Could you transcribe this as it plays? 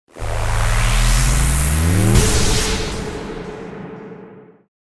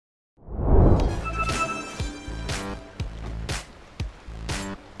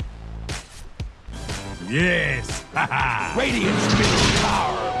Yes! Radiant's middle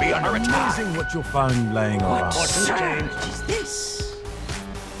tower be under attack. Amazing what you'll find laying around. What surge is this?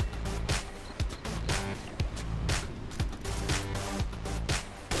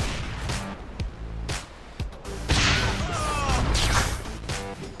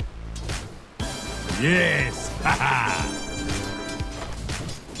 Yes!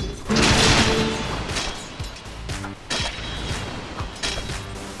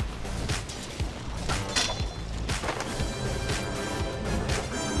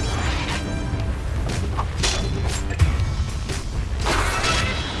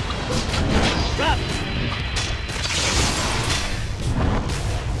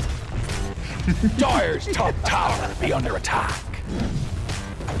 Dire's top tower be under attack.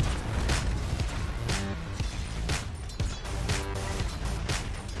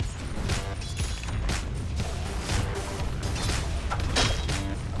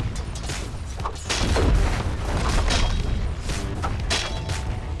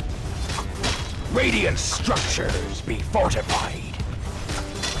 Radiant structures be fortified.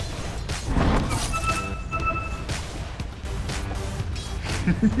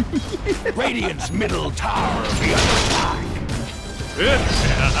 Radiant's middle tower be under attack.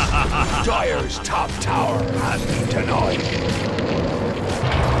 Dire's top tower has been denied.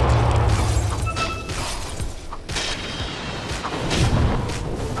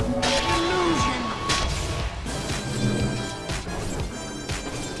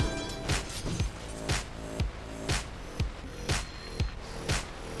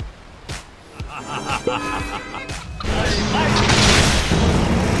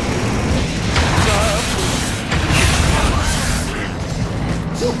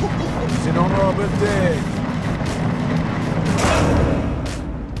 It's an honorable day.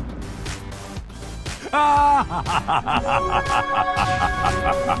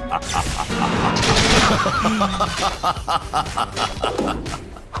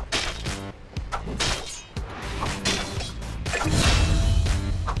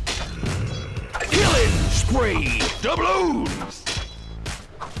 Killing spree doubloons.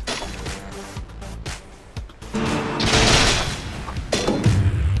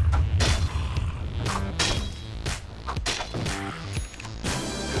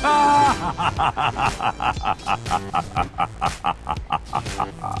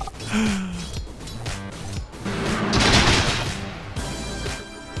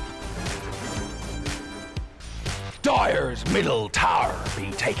 Dire's middle tower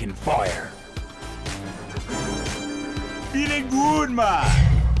be taking fire. Feeling good, man.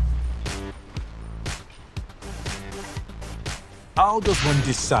 How does one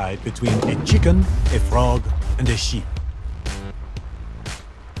decide between a chicken, a frog, and a sheep?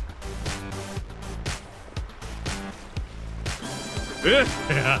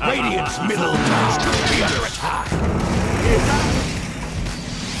 Radiant's middle tower be under attack.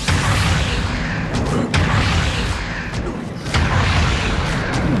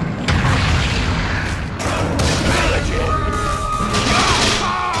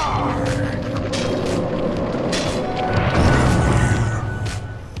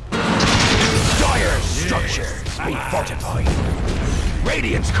 Dire's structures be fortified.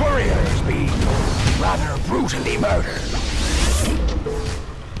 Radiant's couriers be rather brutally murdered.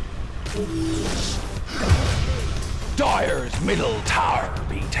 Dire's middle tower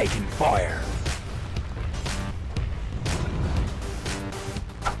be taking fire.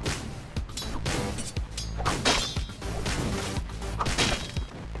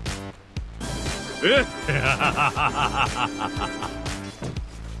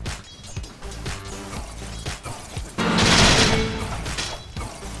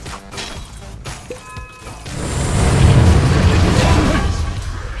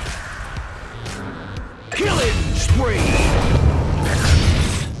 Killing spree.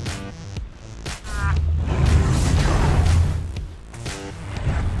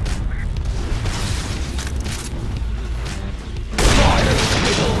 Dire's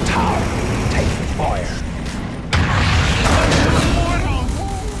middle tower taking fire.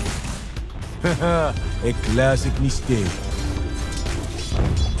 A classic mistake.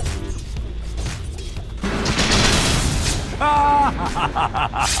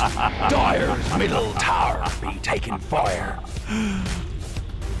 Dire's middle tower be taking fire.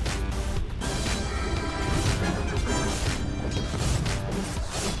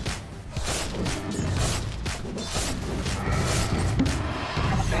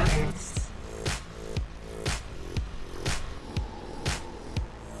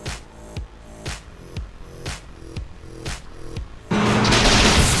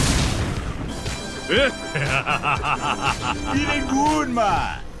 Feeling good,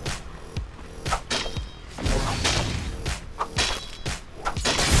 man.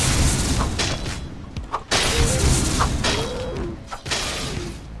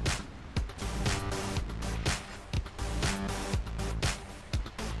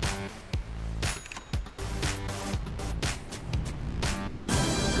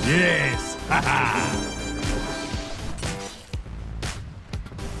 Yes! Haha!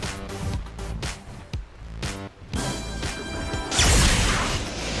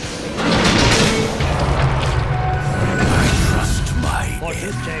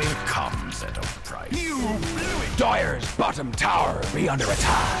 Comes at a price. You blew it! Dire's bottom tower be under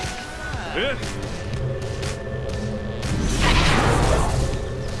attack.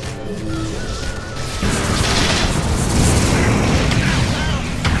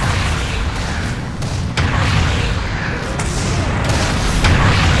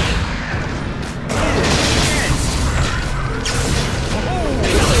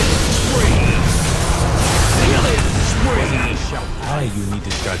 Why you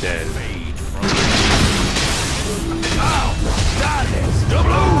needed Gardel? Now, that is the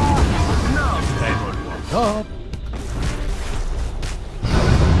blue! Now they would walk up.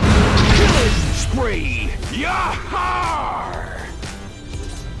 Killing spree! Yahar!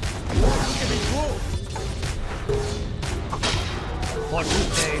 What you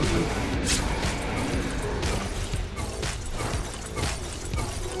say?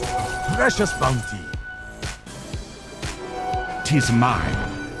 Precious bounty. 'Tis mine.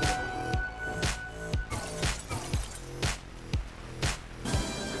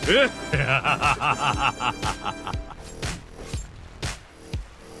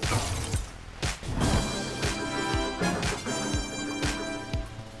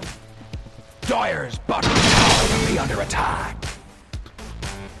 Dire's bottom tower be under attack.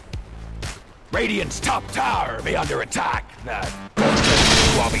 Radiant's top tower be under attack. The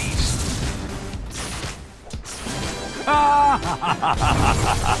swabbies.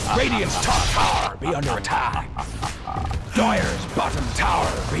 Radiant's top tower be under attack. Dire's bottom tower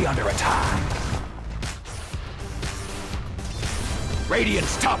be under attack.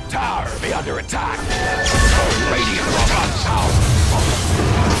 Radiant's top tower be under attack. Radiant's top tower.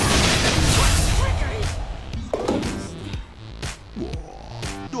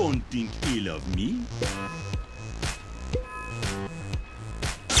 Don't think ill of me.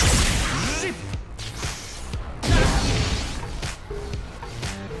 Zip.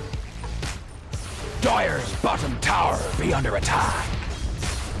 Dire's bottom tower be under attack.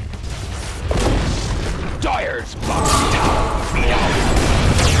 Dire's bottom tower be down.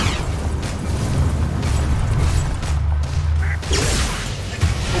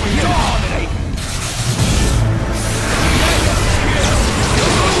 Dominating.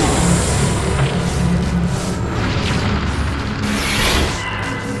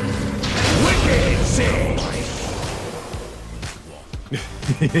 Wicked sick.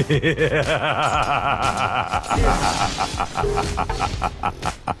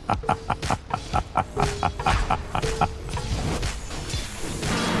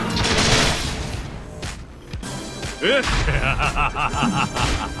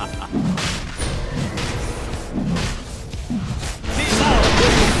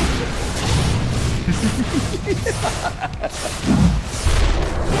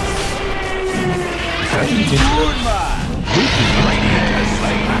 Radiant has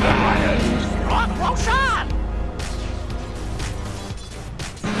slain the lions. Corrosion!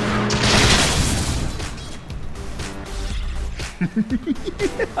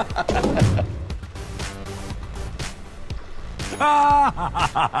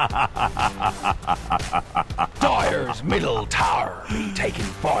 Dire's middle tower be taking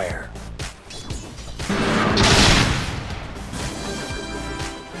fire.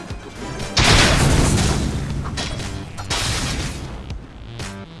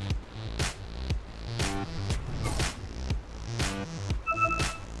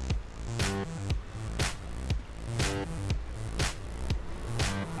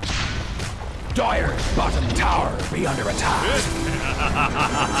 Dire's bottom tower be under attack.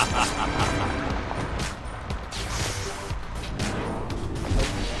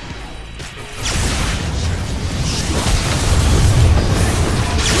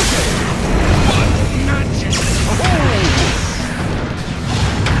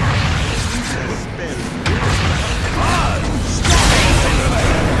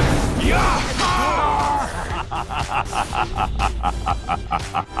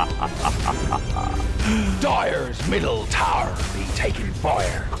 Dire's middle tower be taking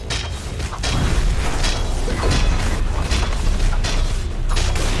fire.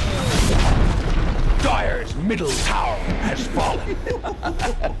 Dire's middle tower has fallen.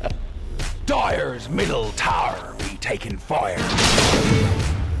 Dire's middle tower be taking fire.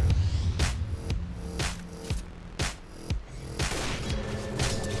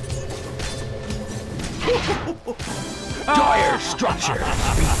 Dire's structure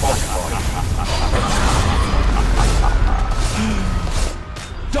be fortified.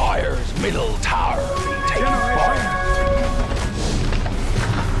 middle tower be taking fire.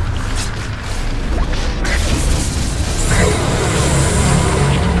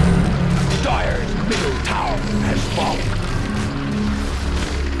 Dire's middle tower has fallen.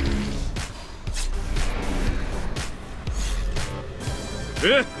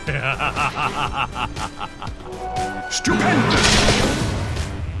 Stupendous!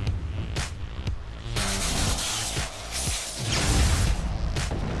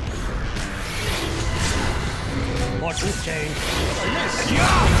 What you say?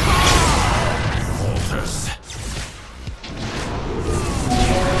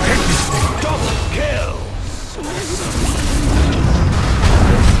 Double kill!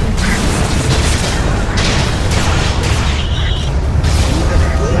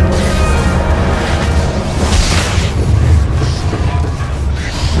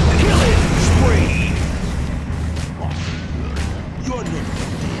 Killing spree! You're not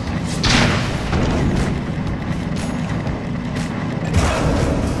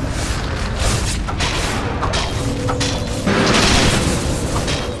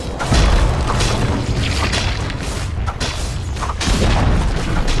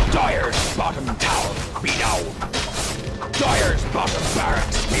Dire's bottom tower be down. Dire's bottom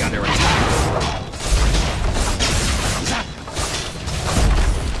barracks be under attack.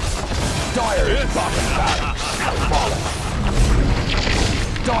 Dire's bottom barracks have fallen.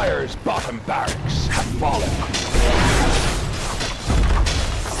 Dire's bottom barracks have fallen.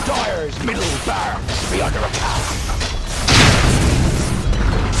 Dire's middle barracks be under attack.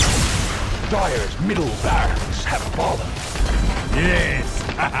 Dire's middle barracks have fallen. Yes!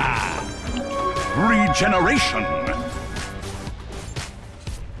 Regeneration!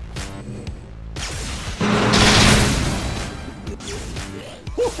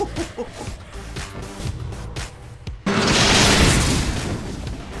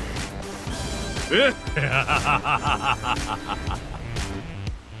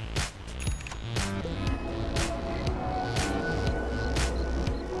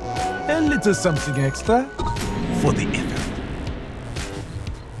 A little something extra for the effort.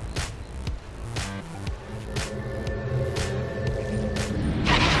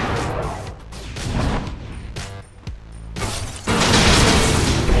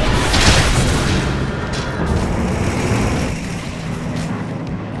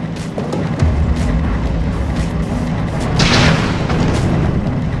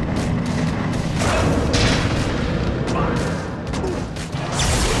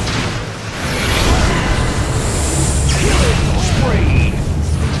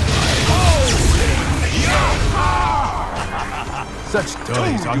 Such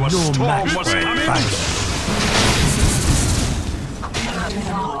toys are no match for a fighter.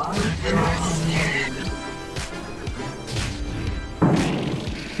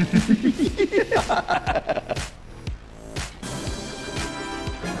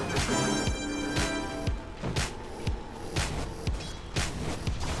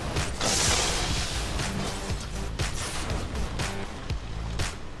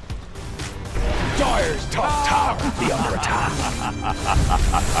 Dire's top tower be under attack.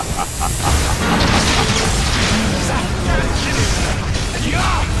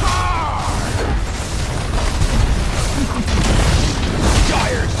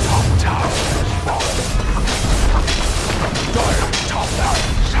 Dire's top tower has fallen. Dire's top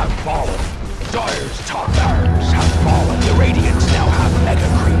barracks have fallen. Dire's top barracks have fallen. The Radiants now have mega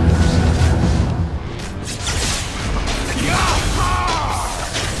creeps.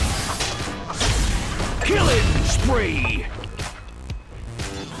 Killing spree!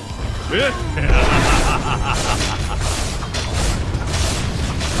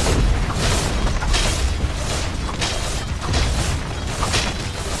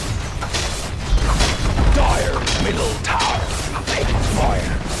 Dire's middle tower taking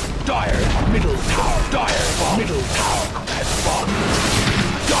fire. Dire's middle tower. Dire's middle tower has fallen.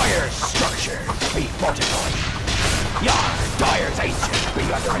 Dire's structure be fortified. Dire's ancient